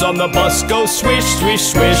wipers on the bus go swish, swish,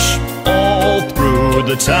 swish, all through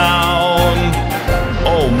the town.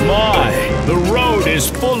 Oh my, the road is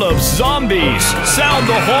full of zombies. Sound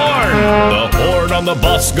the horn. The horn on the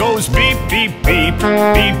bus goes beep, beep, beep,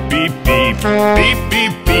 beep, beep, beep, beep,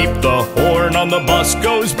 beep, beep. The horn on the bus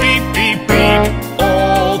goes beep, beep, beep,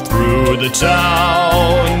 all through the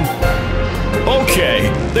town. Okay,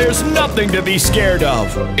 there's nothing to be scared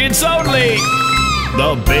of. It's only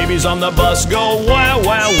the babies on the bus go wah,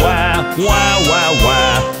 wah, wah, wah, wah,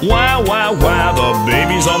 wah, wah, wah, wah. The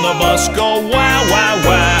babies on the bus go wah, wah,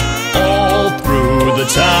 wah, all through the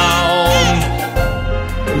town.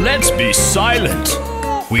 Let's be silent.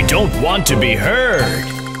 We don't want to be heard.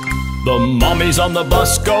 The mommies on the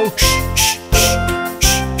bus go shh, shh, shh,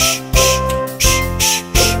 shh, shh, shh, shh.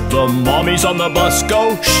 The mommies on the bus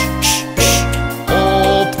go shh, shh,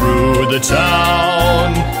 all through the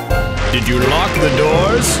town. Did you lock the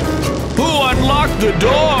doors? Who unlocked the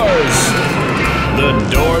doors? The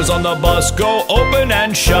doors on the bus go open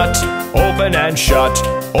and shut, open and shut,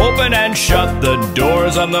 open and shut. The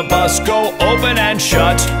doors on the bus go open and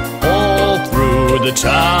shut all through the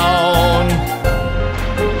town.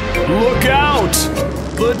 Look out!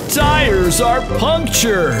 The tires are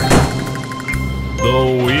punctured.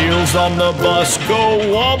 The wheels on the bus go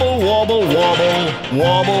wobble, wobble, wobble,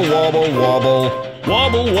 wobble, wobble, wobble,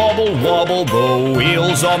 wobble, wobble, wobble. The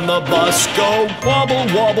wheels on the bus go wobble,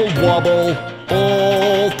 wobble, wobble,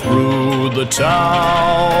 all through the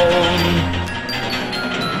town.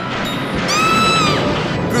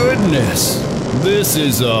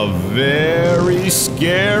 This is a very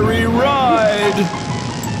scary ride.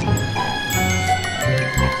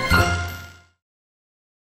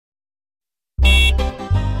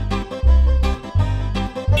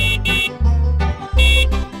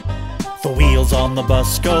 The wheels on the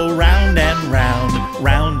bus go round and round,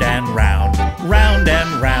 round and round, round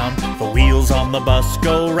and round. The wheels on the bus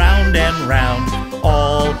go round and round,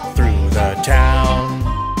 all through the town.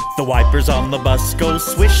 The wipers on the bus go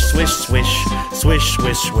swish, swish, swish, swish,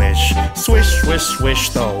 swish, swish, swish, swish, swish.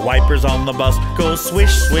 The wipers on the bus go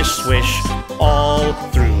swish, swish, swish, all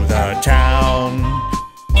through the town.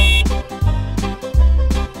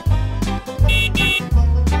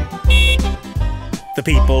 The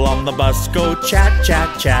people on the bus go chat,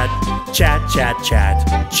 chat, chat, chat, chat,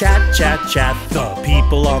 chat, chat, chat, chat. The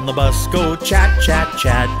people on the bus go chat, chat,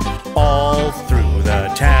 chat, all through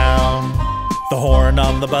the town. The horn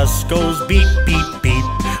on the bus goes beep, beep, beep,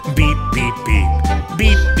 beep, beep, beep,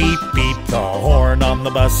 beep, beep, beep. The horn on the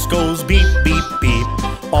bus goes beep, beep, beep,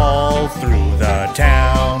 all through the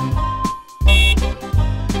town.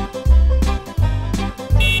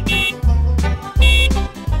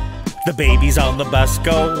 The babies on the bus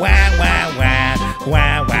go wah, wah, wah,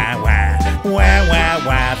 wah, wah, wah, wah, wah,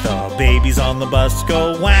 wah. The babies on the bus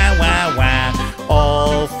go wah, wah, wah,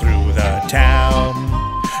 all through the town.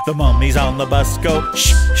 The mummies on the bus go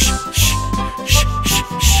shh, shh, shh, shh, shh,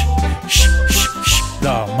 shh, shh, shh, shh.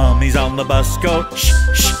 The mummies on the bus go shh,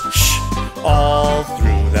 shh, shh, all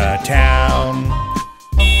through the town.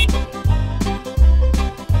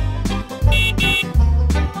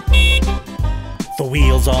 The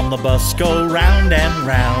wheels on the bus go round and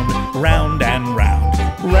round, round and round,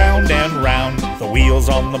 round and round. The wheels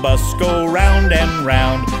on the bus go round and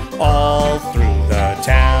round, all through the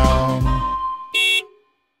town.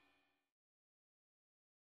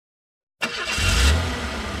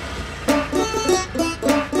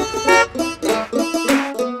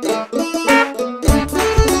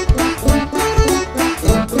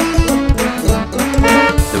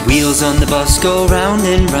 The wheels on the bus go round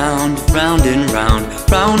and round, round and round,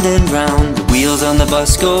 round and round. The wheels on the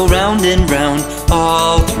bus go round and round,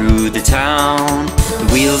 all through the town. The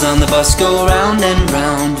wheels on the bus go round and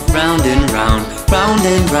round, round and round, round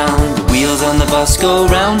and round. The wheels on the bus go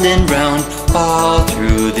round and round, all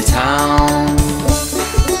through the town.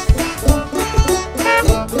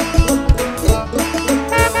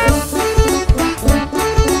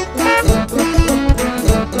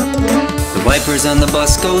 The wipers on the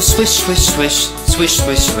bus go swish, swish, swish, swish,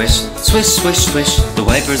 swish, swish, swish, swish, swish. The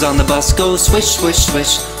wipers on the bus go swish, swish,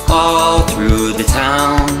 swish, all through the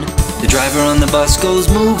town. The driver on the bus goes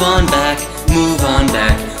move on back, move on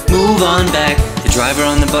back, move on back. The driver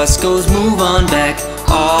on the bus goes move on back,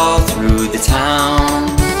 all through the town.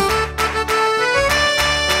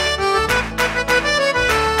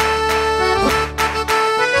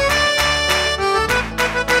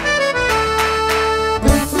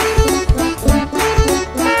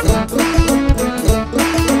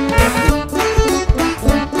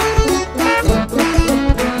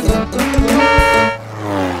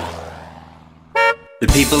 The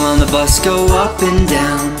people on the bus go up and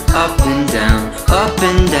down, up and down, up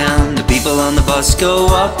and down. The people on the bus go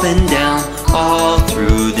up and down, all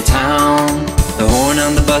through the town. The horn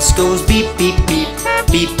on the bus goes beep, beep, beep,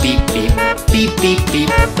 beep, beep, beep, beep, beep, beep.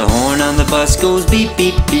 The horn on the bus goes beep,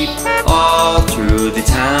 beep, beep, all through the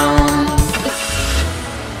town.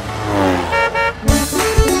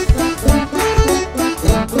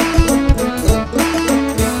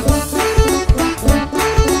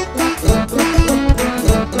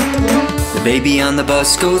 The baby on the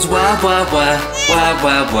bus goes wah, wah, wah, wah,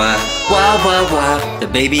 wah, wah, wah, wah, wah. The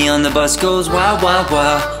baby on the bus goes wah, wah,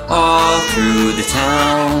 wah, all through the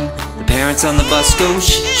town. The parents on the bus go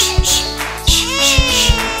shh, shh, shh, shh,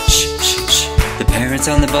 shh, shh, shh, shh. The parents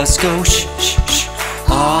on the bus go shh, shh, shh,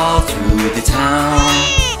 all through the town.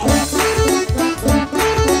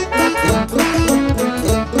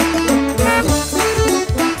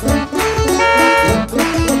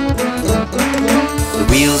 The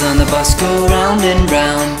wheels on the bus go round and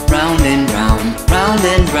round, round and round, round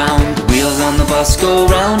and round. The wheels on the bus go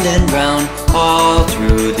round and round, all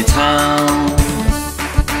through the town.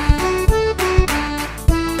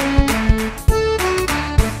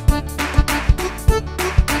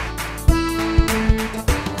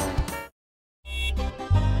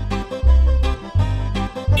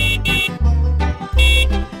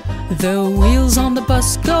 The wheels on the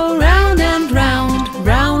bus go round and round,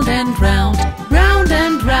 round and round, round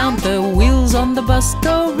and round. The wheels on the bus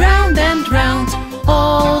go round and round,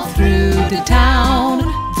 all through the town.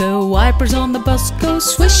 The wipers on the bus go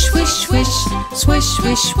swish, swish, swish, swish,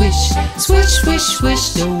 swish, swish, swish, swish, swish.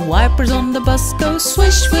 The wipers on the bus go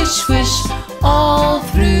swish, swish, swish, all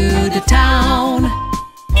through the town.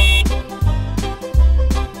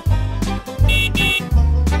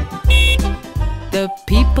 The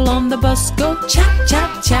people on the bus go chat, chat,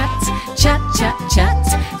 chat, chat, chat, chat,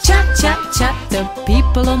 chat, chat, chat. The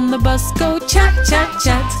people on the bus go chat, chat,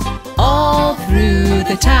 chat, all through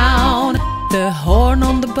the town. The horn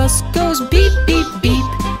on the bus goes beep, beep, beep,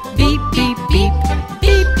 beep, beep, beep,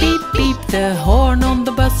 beep, beep, beep. The horn on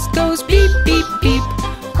the bus goes beep, beep, beep,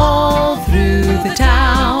 all through the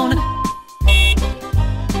town.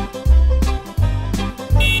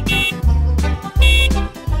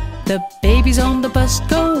 The babies on the bus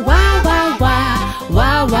go wow, wow, wow,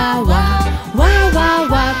 wow, wow, wow, wow, wow,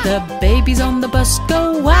 wow. The babies on the bus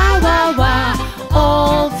go wow, wow, wow,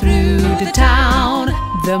 all through the town.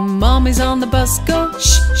 The mommies on the bus go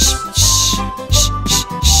shh, shh, shh, shh,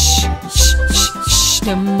 shh, shh, shh, shh.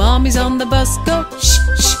 The mommies on the bus go shh,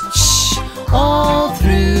 shh, shh, all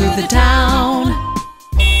through the town.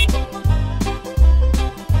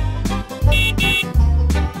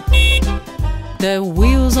 The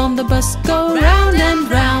wheels on the bus go round and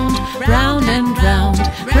round, round and round,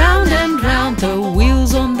 round and round. The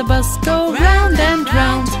wheels on the bus go round and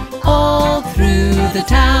round, all through the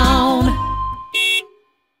town.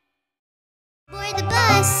 Board the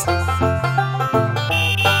bus.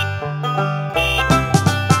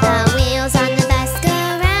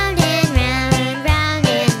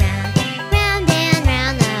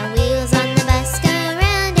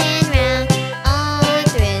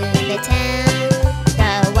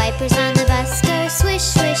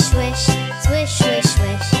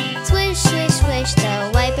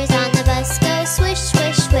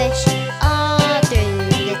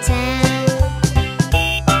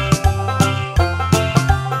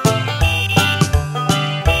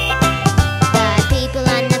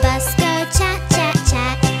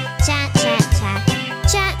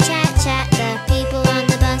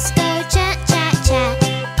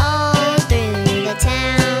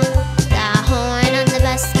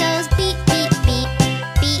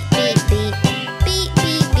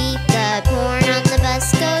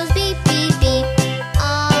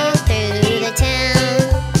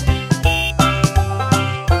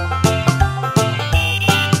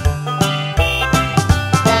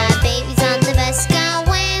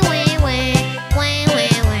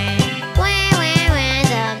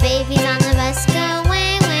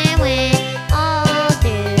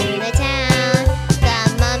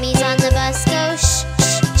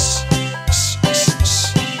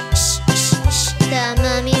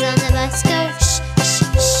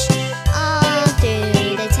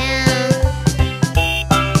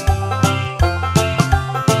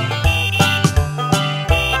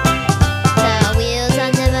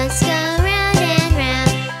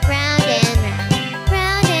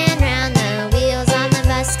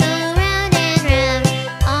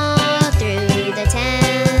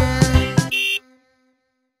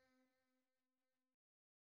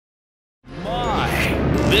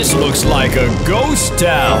 This looks like a ghost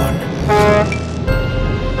town.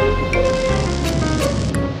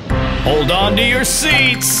 Hold on to your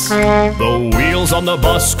seats. The wheels on the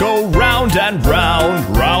bus go round and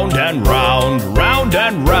round, round and round, round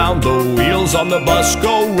and round. The wheels on the bus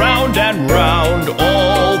go round and round,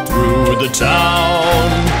 all through the town.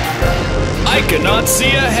 I cannot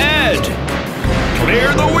see ahead.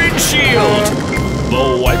 Clear the windshield.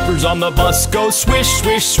 The wipers on the bus go swish,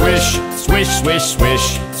 swish, swish, swish, swish,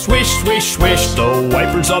 swish, swish, swish, swish. The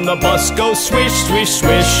wipers on the bus go swish, swish,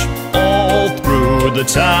 swish, all through the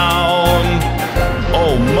town.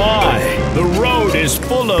 Oh my, the road is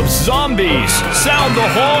full of zombies. Sound the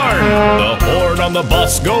horn. The horn on the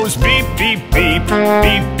bus goes beep, beep, beep,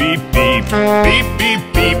 beep, beep, beep, beep,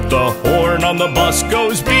 beep, beep. The horn on the bus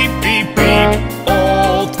goes beep, beep, beep,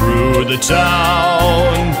 all through the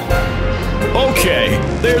town. Okay,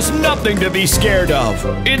 there's nothing to be scared of.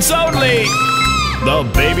 It's only... The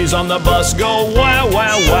babies on the bus go wah,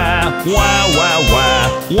 wah, wah, wah, wah, wah,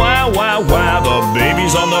 wah, wah, wah. The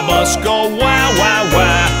babies on the bus go wah, wah,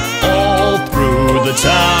 wah, all through the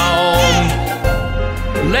town.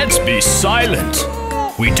 Let's be silent.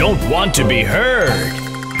 We don't want to be heard.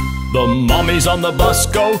 The mommies on the bus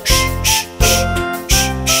go shh, shh,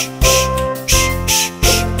 shh, shh, shh, shh, shh.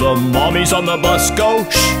 The mommies on the bus go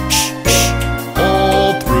shh,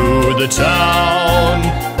 all through the town.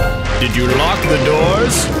 Did you lock the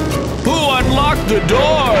doors? Who unlocked the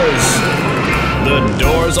doors? The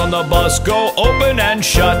doors on the bus go open and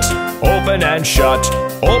shut, open and shut,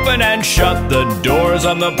 open and shut. The doors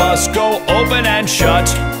on the bus go open and shut,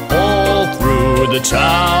 all through the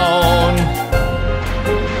town.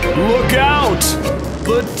 Look out!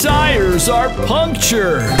 The tires are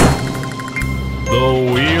punctured.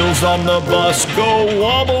 The wheels on the bus go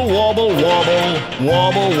wobble, wobble, wobble,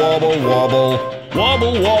 wobble, wobble, wobble,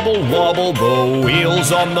 wobble, wobble, wobble. The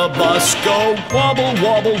wheels on the bus go wobble,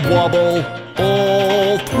 wobble, wobble,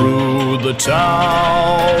 all through the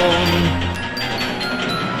town.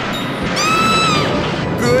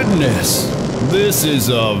 Goodness, this is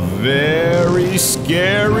a very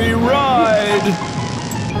scary ride.